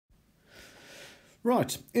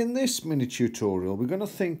Right, in this mini tutorial we're going to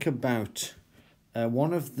think about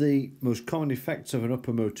one of the most common effects of an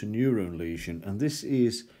upper motor neuron lesion, and this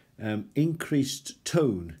is increased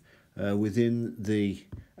tone within the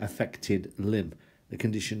affected limb, a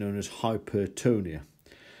condition known as hypertonia.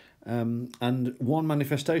 And one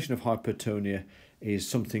manifestation of hypertonia is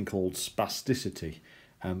something called spasticity,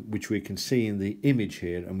 which we can see in the image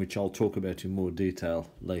here and which I'll talk about in more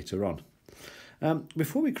detail later on.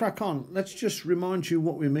 Before we crack on, let's just remind you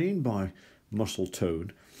what we mean by muscle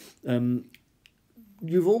tone.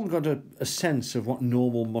 You've all got a sense of what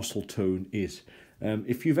normal muscle tone is.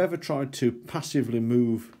 If you've ever tried to passively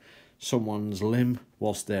move someone's limb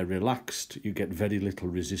whilst they're relaxed, you get very little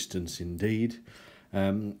resistance indeed.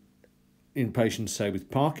 In patients, say, with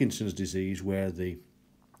Parkinson's disease, where the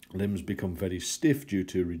limbs become very stiff due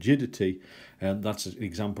to rigidity, that's an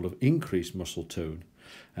example of increased muscle tone.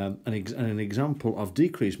 An example of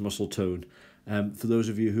decreased muscle tone, for those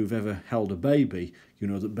of you who've ever held a baby, you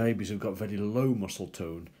know that babies have got very low muscle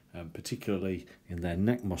tone, particularly in their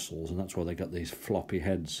neck muscles, and that's why they got these floppy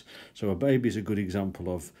heads. So a baby is a good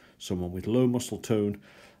example of someone with low muscle tone.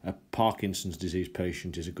 A Parkinson's disease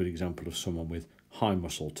patient is a good example of someone with high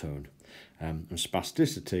muscle tone. And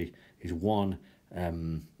spasticity is one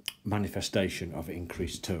manifestation of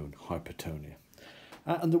increased tone, hypertonia.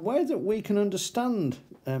 And the way that we can understand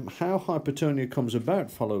how hypertonia comes about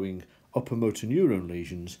following upper motor neuron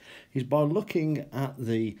lesions is by looking at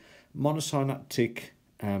the monosynaptic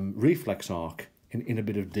reflex arc in a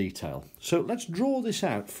bit of detail. So let's draw this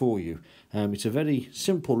out for you. It's a very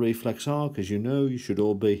simple reflex arc. As you know, you should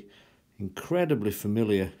all be incredibly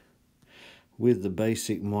familiar with the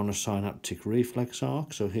basic monosynaptic reflex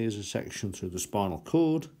arc. So here's a section through the spinal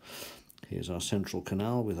cord. Here's our central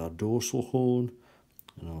canal with our dorsal horn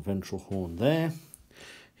and our ventral horn there.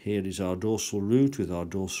 Here is our dorsal root with our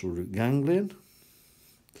dorsal root ganglion.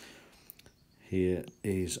 Here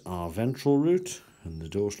is our ventral root, and the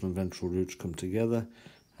dorsal and ventral roots come together,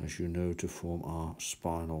 as you know, to form our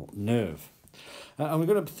spinal nerve. And we're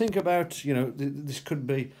going to think about, you know, this could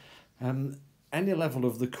be any level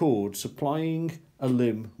of the cord supplying a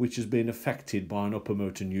limb which has been affected by an upper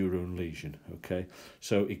motor neuron lesion. Okay,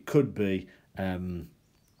 so it could be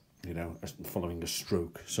you know, following a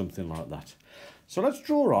stroke, something like that. So let's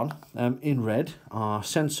draw on, in red, our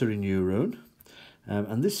sensory neuron.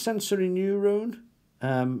 And this sensory neuron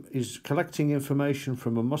is collecting information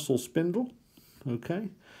from a muscle spindle. Okay,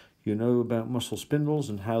 you know about muscle spindles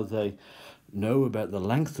and how they know about the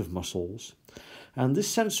length of muscles. And this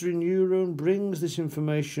sensory neuron brings this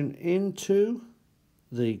information into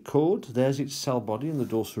the cord. There's its cell body in the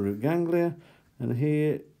dorsal root ganglia, and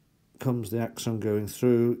here comes the axon going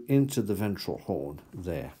through into the ventral horn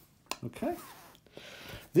there. Okay,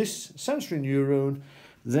 this sensory neuron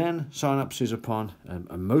then synapses upon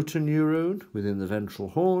a motor neuron within the ventral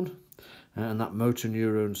horn, and that motor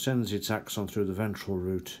neuron sends its axon through the ventral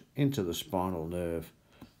root into the spinal nerve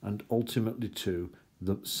and ultimately to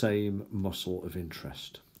the same muscle of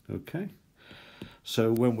interest. Okay,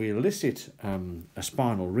 so when we elicit a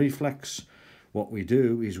spinal reflex, what we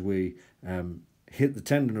do is we hit the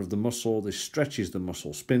tendon of the muscle. This stretches the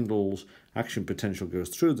muscle spindles. Action potential goes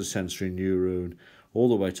through the sensory neuron all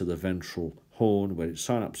the way to the ventral horn, where it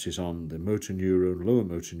synapses on the motor neuron, lower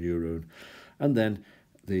motor neuron, and then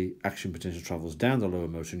the action potential travels down the lower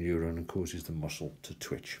motor neuron and causes the muscle to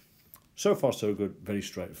twitch. So far so good, very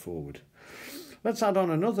straightforward. Let's add on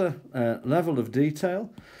another level of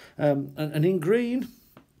detail, and in green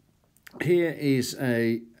here is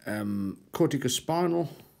a corticospinal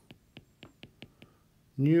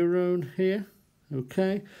neuron here,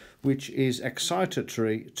 okay, which is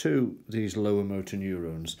excitatory to these lower motor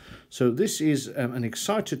neurons. So this is an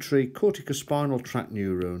excitatory corticospinal tract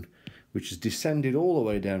neuron which has descended all the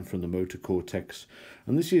way down from the motor cortex,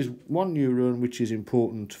 and this is one neuron which is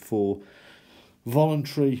important for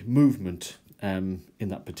voluntary movement in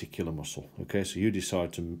that particular muscle. Okay, so you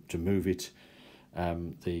decide to move it,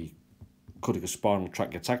 the corticospinal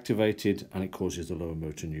tract gets activated and it causes the lower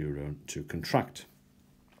motor neuron to contract.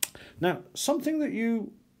 Now, something that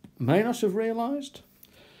you may not have realised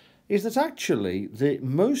is that actually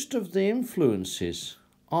most of the influences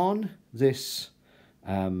on this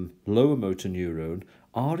lower motor neuron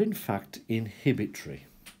are in fact inhibitory.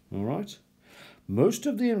 All right? Most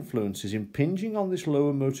of the influences impinging on this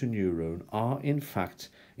lower motor neuron are in fact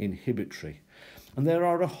inhibitory. And there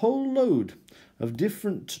are a whole load of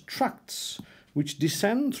different tracts which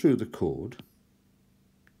descend through the cord,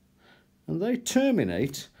 and they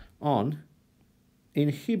terminate on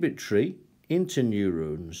inhibitory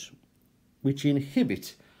interneurons which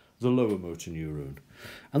inhibit the lower motor neuron.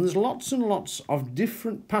 And there's lots and lots of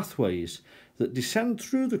different pathways that descend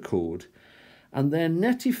through the cord, and their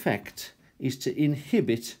net effect is to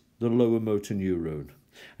inhibit the lower motor neuron.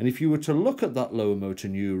 And if you were to look at that lower motor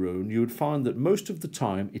neuron, you would find that most of the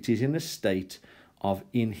time it is in a state of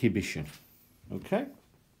inhibition. Okay?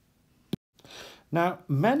 Now,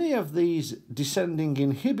 many of these descending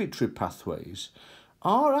inhibitory pathways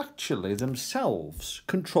are actually themselves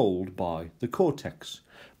controlled by the cortex,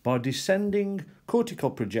 by descending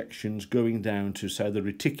cortical projections going down to, say, the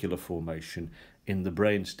reticular formation in the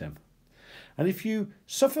brainstem. And if you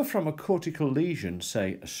suffer from a cortical lesion,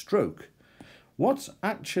 say a stroke, what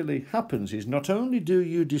actually happens is not only do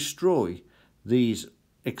you destroy these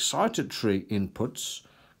excitatory inputs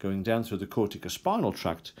going down through the corticospinal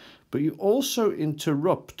tract, but you also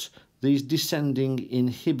interrupt these descending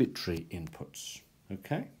inhibitory inputs.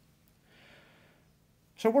 Okay?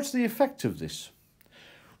 So what's the effect of this?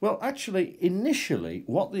 Well, actually, initially,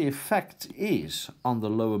 what the effect is on the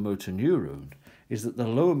lower motor neuron is that the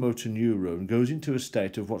lower motor neuron goes into a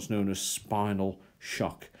state of what's known as spinal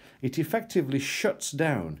shock. It effectively shuts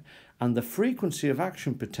down, and the frequency of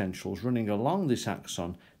action potentials running along this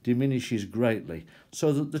axon diminishes greatly,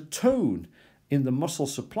 so that the tone in the muscle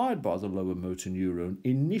supplied by the lower motor neuron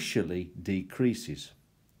initially decreases.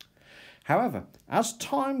 However, as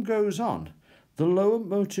time goes on, the lower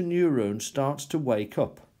motor neuron starts to wake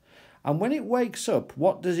up. And when it wakes up,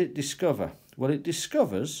 what does it discover? Well, it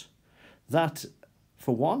discovers that,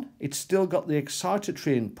 for one, it's still got the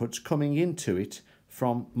excitatory inputs coming into it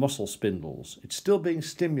from muscle spindles. It's still being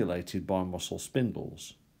stimulated by muscle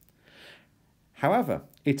spindles. However,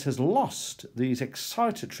 it has lost these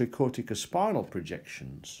excitatory corticospinal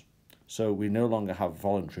projections, so we no longer have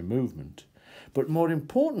voluntary movement. But more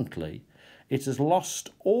importantly, it has lost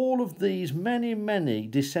all of these many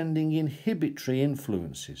descending inhibitory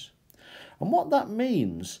influences. And what that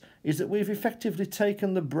means is that we've effectively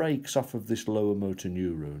taken the brakes off of this lower motor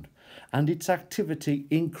neuron, and its activity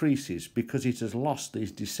increases because it has lost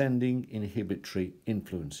these descending inhibitory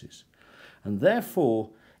influences. And therefore,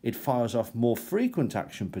 it fires off more frequent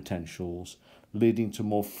action potentials, leading to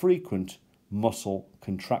more frequent muscle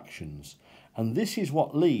contractions. And this is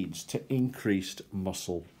what leads to increased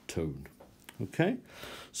muscle tone. Okay,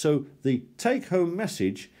 so the take-home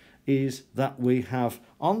message is that we have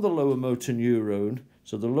on the lower motor neuron,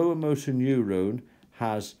 so the lower motor neuron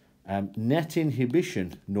has net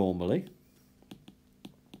inhibition normally.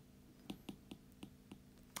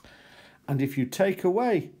 And if you take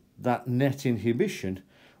away that net inhibition,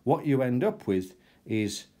 what you end up with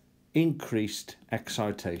is increased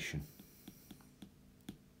excitation.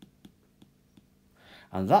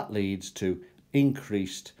 And that leads to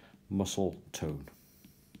increased muscle tone.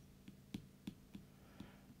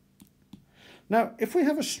 Now, if we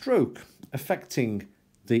have a stroke affecting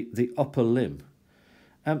the upper limb,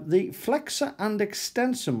 the flexor and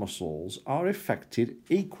extensor muscles are affected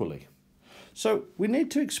equally. So we need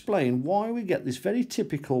to explain why we get this very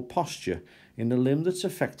typical posture in a limb that's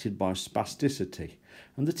affected by spasticity.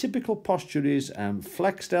 And the typical posture is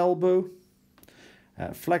flexed elbow,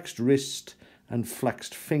 flexed wrist, and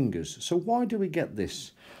flexed fingers. So why do we get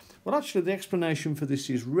this? Well, actually, the explanation for this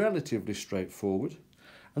is relatively straightforward.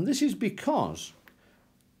 And this is because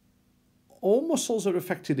all muscles are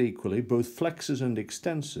affected equally, both flexors and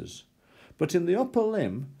extensors. But in the upper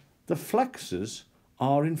limb, the flexors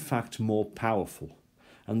are in fact more powerful.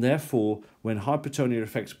 And therefore, when hypertonia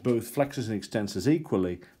affects both flexors and extensors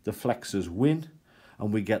equally, the flexors win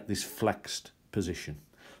and we get this flexed position.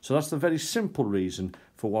 So that's the very simple reason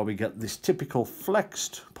for why we get this typical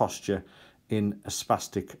flexed posture in a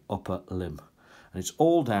spastic upper limb. And it's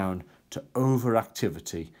all down to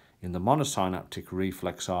overactivity in the monosynaptic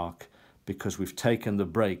reflex arc because we've taken the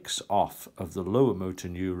brakes off of the lower motor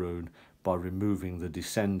neuron by removing the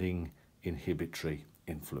descending inhibitory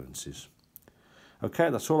influences. Okay,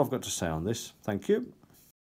 that's all I've got to say on this. Thank you.